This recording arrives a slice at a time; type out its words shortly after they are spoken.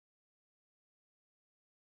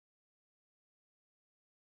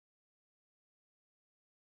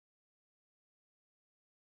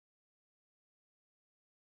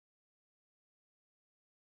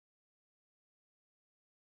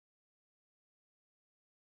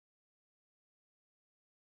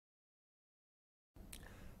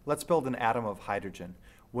Let's build an atom of hydrogen.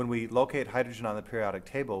 When we locate hydrogen on the periodic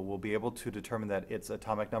table, we'll be able to determine that its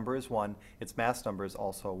atomic number is 1, its mass number is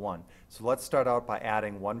also 1. So let's start out by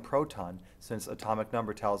adding one proton. Since atomic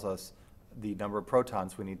number tells us the number of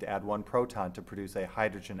protons, we need to add one proton to produce a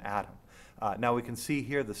hydrogen atom. Now we can see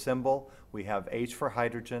here the symbol. We have H for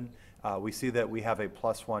hydrogen. We see that we have a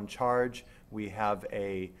 +1 charge. We have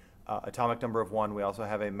a atomic number of 1. We also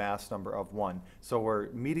have a mass number of 1. So we're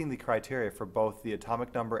meeting the criteria for both the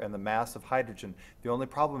atomic number and the mass of hydrogen. The only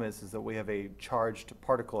problem is that we have a charged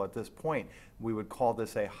particle at this point. We would call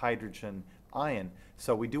this a hydrogen ion.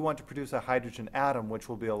 So we do want to produce a hydrogen atom, which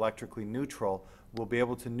will be electrically neutral. We'll be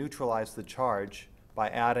able to neutralize the charge by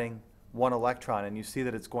adding one electron, and you see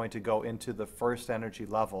that it's going to go into the first energy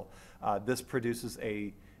level. This produces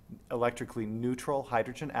a electrically neutral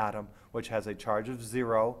hydrogen atom, which has a charge of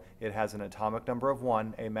 0, it has an atomic number of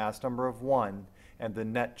 1, a mass number of 1, and the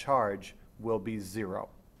net charge will be 0.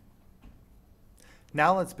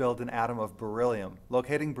 Now let's build an atom of beryllium.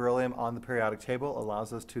 Locating beryllium on the periodic table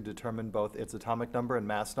allows us to determine both its atomic number and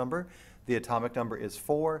mass number. The atomic number is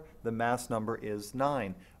 4, the mass number is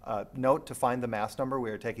 9. Note, to find the mass number, we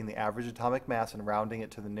are taking the average atomic mass and rounding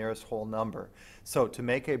it to the nearest whole number. So to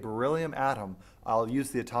make a beryllium atom, I'll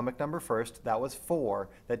use the atomic number first. That was 4.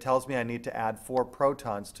 That tells me I need to add 4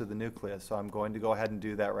 protons to the nucleus. So I'm going to go ahead and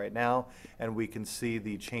do that right now, and we can see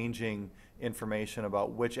the changing information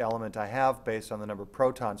about which element I have based on the number of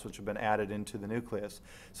protons which have been added into the nucleus.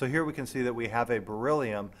 So here we can see that we have a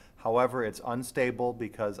beryllium. However, it's unstable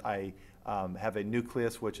because I have a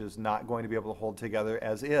nucleus which is not going to be able to hold together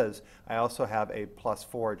as is. I also have a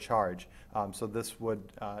 +4 charge, so this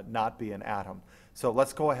would not be an atom. So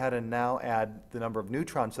let's go ahead and now add the number of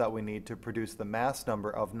neutrons that we need to produce the mass number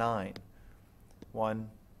of 9. 1,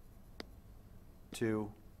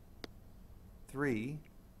 2, 3,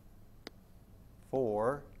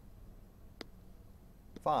 4,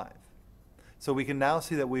 5. So we can now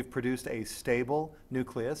see that we've produced a stable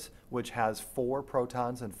nucleus which has 4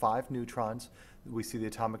 protons and 5 neutrons. We see the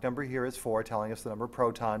atomic number here is 4, telling us the number of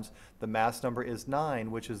protons. The mass number is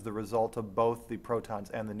 9, which is the result of both the protons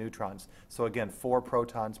and the neutrons. So again, 4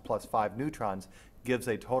 protons plus 5 neutrons gives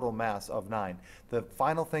a total mass of 9. The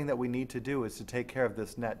final thing that we need to do is to take care of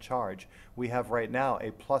this net charge. We have right now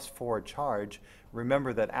a +4 charge.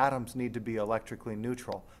 Remember that atoms need to be electrically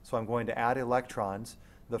neutral. So I'm going to add electrons.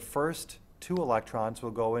 The first 2 electrons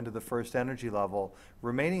will go into the first energy level.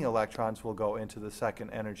 Remaining electrons will go into the second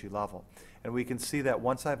energy level. And we can see that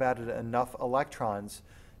once I've added enough electrons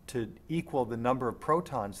to equal the number of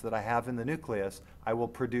protons that I have in the nucleus, I will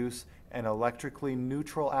produce an electrically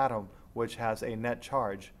neutral atom which has a net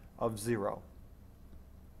charge of 0.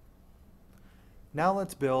 Now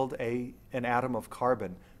let's build an atom of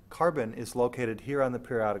carbon. Carbon is located here on the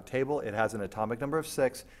periodic table. It has an atomic number of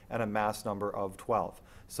 6 and a mass number of 12.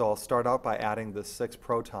 So I'll start out by adding the 6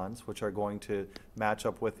 protons, which are going to match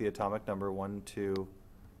up with the atomic number 1, 2,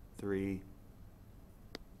 3,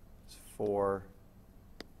 4,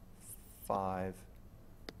 5,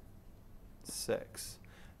 6.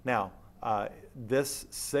 Now, this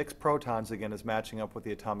 6 protons, again, is matching up with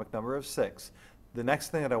the atomic number of 6. The next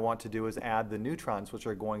thing that I want to do is add the neutrons, which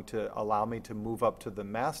are going to allow me to move up to the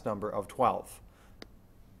mass number of 12.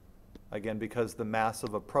 Again, because the mass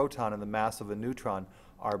of a proton and the mass of a neutron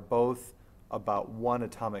are both about 1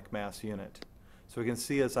 atomic mass unit. So we can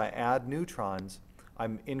see as I add neutrons,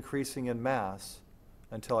 I'm increasing in mass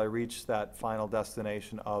until I reach that final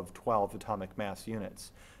destination of 12 atomic mass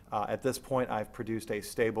units. At this point, I've produced a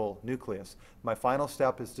stable nucleus. My final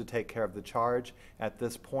step is to take care of the charge. At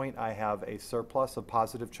this point, I have a surplus of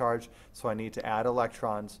positive charge, so I need to add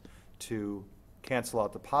electrons to cancel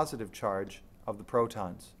out the positive charge of the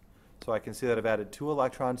protons. So I can see that I've added 2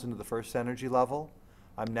 electrons into the first energy level.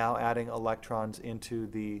 I'm now adding electrons into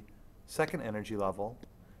the second energy level.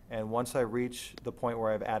 And once I reach the point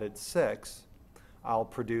where I've added 6, I'll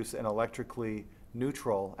produce an electrically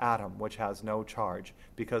neutral atom which has no charge,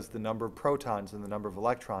 because the number of protons and the number of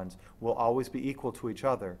electrons will always be equal to each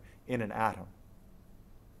other in an atom.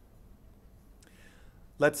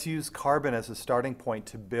 Let's use carbon as a starting point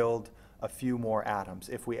to build a few more atoms.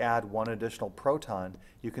 If we add 1 additional proton,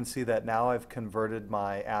 you can see that now I've converted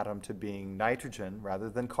my atom to being nitrogen rather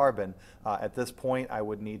than carbon. At this point, I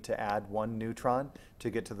would need to add 1 neutron to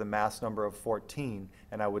get to the mass number of 14,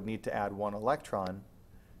 and I would need to add 1 electron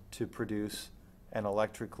to produce an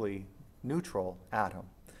electrically neutral atom.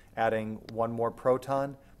 Adding 1 more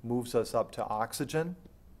proton moves us up to oxygen.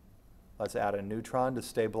 Let's add a neutron to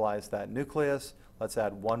stabilize that nucleus. Let's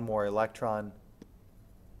add 1 more electron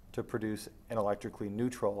to produce an electrically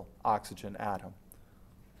neutral oxygen atom.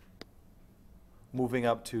 moving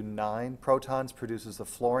up to 9 protons produces a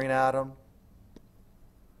fluorine atom.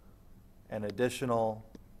 An additional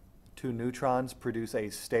 2 neutrons produce a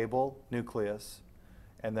stable nucleus,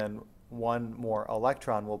 and then 1 more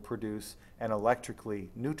electron will produce an electrically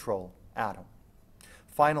neutral atom.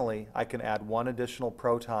 Finally, I can add 1 additional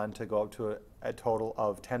proton to go up to a total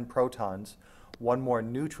of 10 protons. 1 more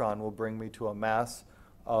neutron will bring me to a mass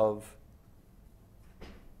of,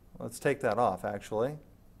 let's take that off actually,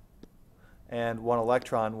 and 1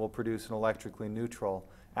 electron will produce an electrically neutral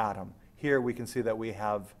atom. Here we can see that we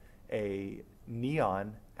have a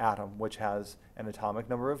neon atom which has an atomic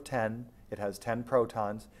number of 10, it has 10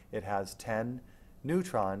 protons, it has 10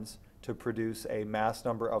 neutrons to produce a mass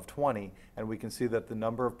number of 20, and we can see that the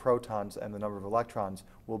number of protons and the number of electrons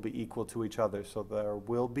will be equal to each other, so there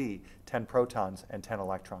will be 10 protons and 10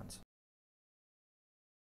 electrons.